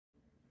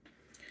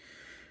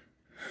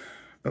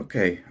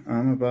Okay,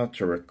 I'm about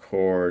to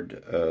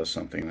record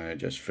something that I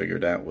just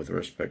figured out with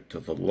respect to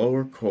the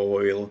lower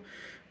coil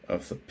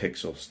of the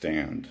Pixel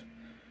Stand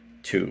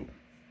 2.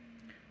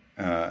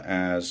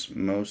 As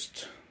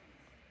most,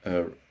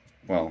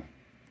 well,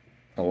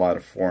 a lot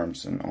of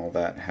forums and all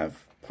that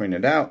have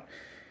pointed out,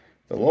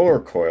 the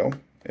lower coil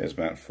is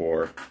meant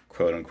for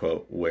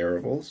quote-unquote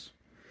wearables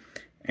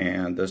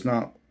and does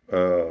not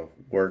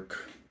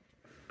work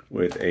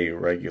with a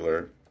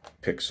regular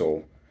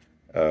Pixel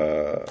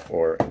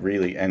or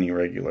really any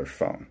regular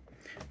phone.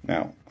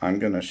 Now, I'm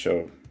going to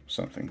show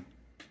something.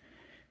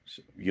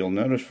 So you'll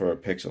notice for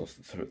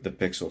the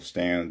Pixel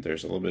Stand,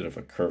 there's a little bit of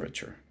a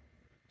curvature,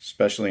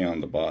 especially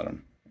on the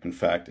bottom. In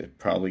fact, it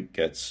probably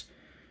gets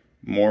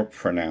more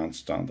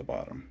pronounced on the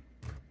bottom.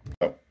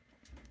 So,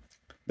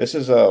 this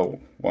is a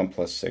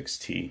OnePlus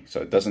 6T,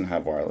 so it doesn't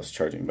have wireless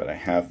charging, but I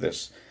have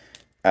this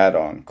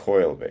add-on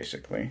coil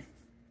basically.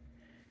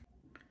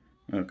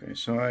 Okay,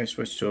 so I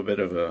switched to a bit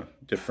of a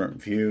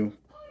different view.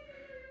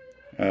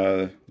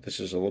 This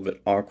is a little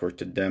bit awkward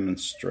to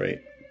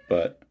demonstrate,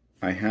 but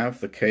I have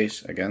the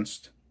case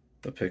against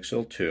the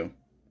Pixel 2,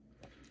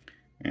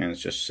 and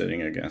it's just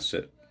sitting against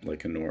it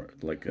like a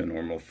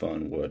normal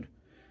phone would.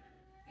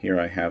 Here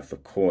I have the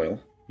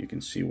coil. You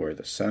can see where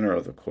the center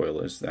of the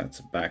coil is. That's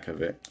the back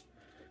of it,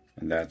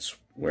 and that's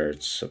where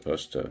it's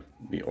supposed to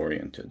be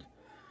oriented.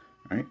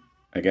 All right.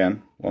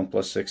 Again,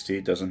 OnePlus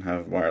 6T doesn't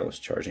have wireless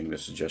charging.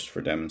 This is just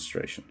for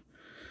demonstration.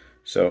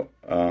 So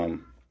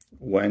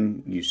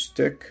when you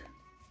stick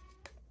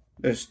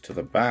this to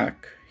the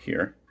back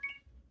here,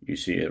 you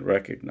see it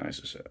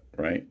recognizes it,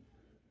 right?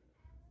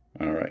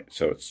 All right,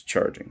 so it's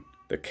charging.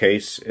 The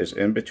case is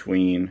in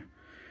between,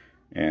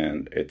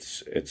 and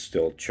it's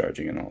still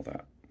charging and all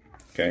that.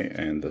 Okay,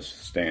 and the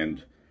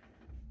stand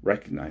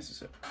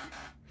recognizes it.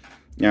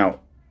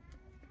 Now,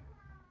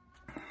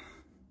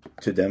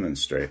 to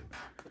demonstrate,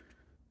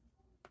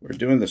 we're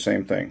doing the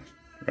same thing,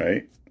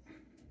 right?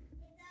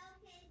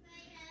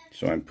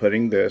 So I'm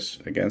putting this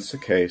against the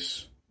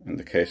case and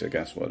the case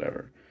against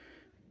whatever.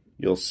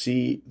 You'll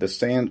see the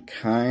stand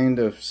kind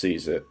of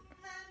sees it,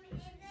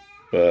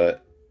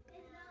 but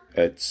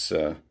it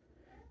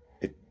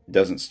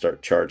doesn't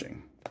start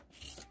charging.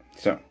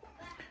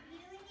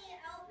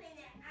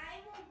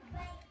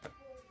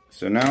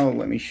 So now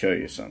let me show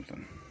you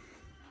something.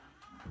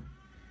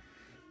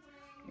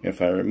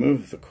 If I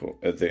remove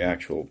the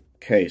actual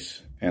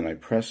case and I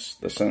press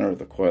the center of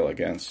the coil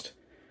against,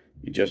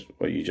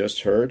 what you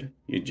just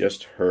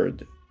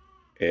heard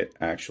it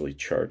actually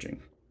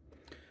charging.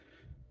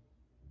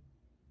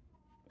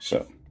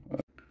 So,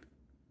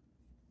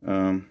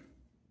 and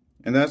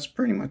that's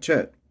pretty much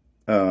it.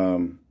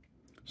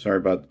 Sorry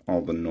about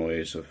all the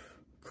noise of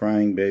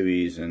crying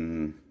babies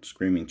and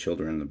screaming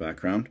children in the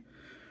background.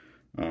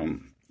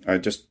 I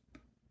just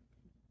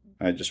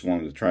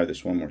wanted to try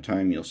this one more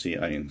time. You'll see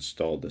I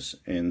installed this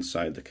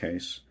inside the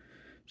case.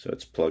 So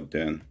it's plugged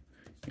in.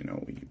 You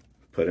know, we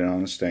put it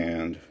on a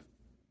stand.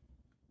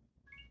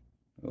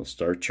 It'll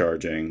start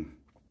charging.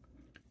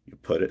 You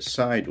put it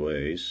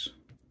sideways.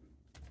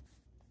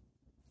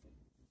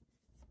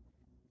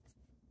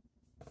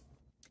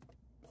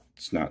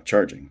 It's not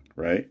charging,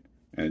 right?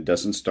 And it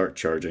doesn't start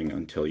charging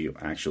until you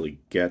actually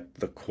get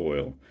the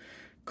coil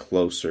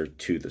closer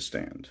to the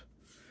stand.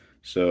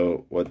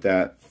 So what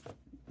that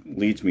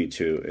leads me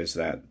to is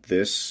that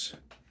this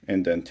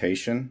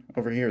indentation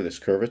over here, this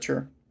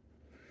curvature,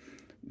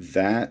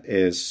 that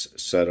is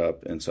set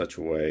up in such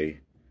a way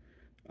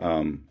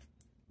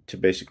to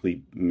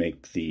basically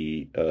make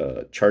the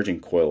charging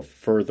coil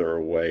further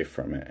away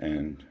from it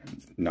and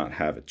not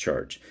have it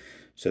charge,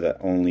 so that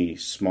only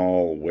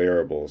small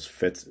wearables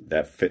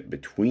that fit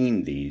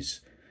between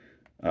these,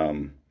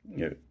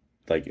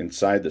 like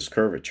inside this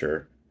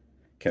curvature,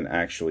 can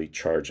actually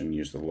charge and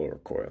use the lower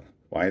coil.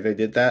 Why they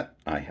did that,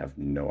 I have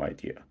no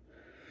idea.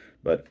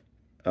 But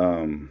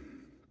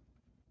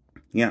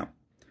yeah,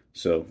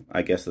 so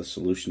I guess the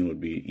solution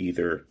would be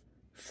either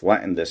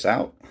flatten this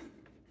out,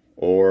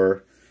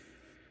 or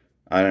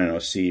I don't know,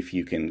 see if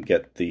you can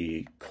get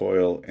the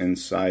coil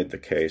inside the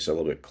case a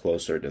little bit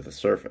closer to the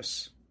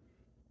surface.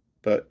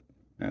 But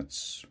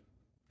that's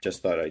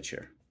just thought I'd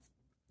share.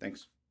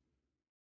 Thanks.